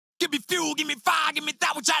Give me fuel, give me fire, give me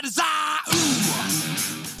that which I desire.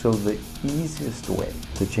 Ooh. So the easiest way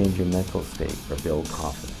to change your mental state or build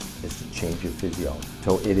confidence is to change your physiology.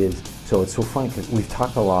 So it's so funny because we've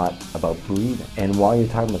talked a lot about breathing. And while you're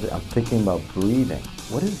talking about it, I'm thinking about breathing.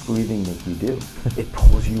 What does breathing make you do? It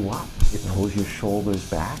pulls you up. It pulls your shoulders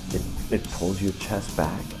back. It pulls your chest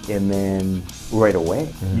back. And then right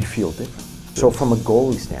away, you feel different. So from a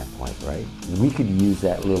goalie standpoint, right, we could use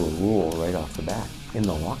that little rule right off the bat in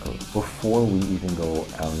the locker room before we even go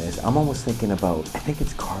out on this. I'm almost thinking about, I think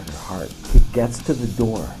it's Carter Hart. He gets to the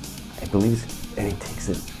door, I believe, and he takes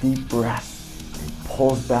a deep breath, and he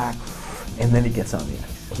pulls back, and then he gets on the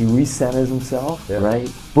ice. He recenters himself, right?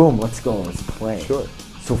 Boom, let's go, let's play. Sure.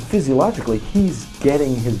 So physiologically, he's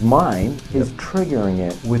getting his mind, he's triggering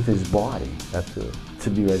it with his body Absolutely. to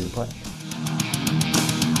be ready to play.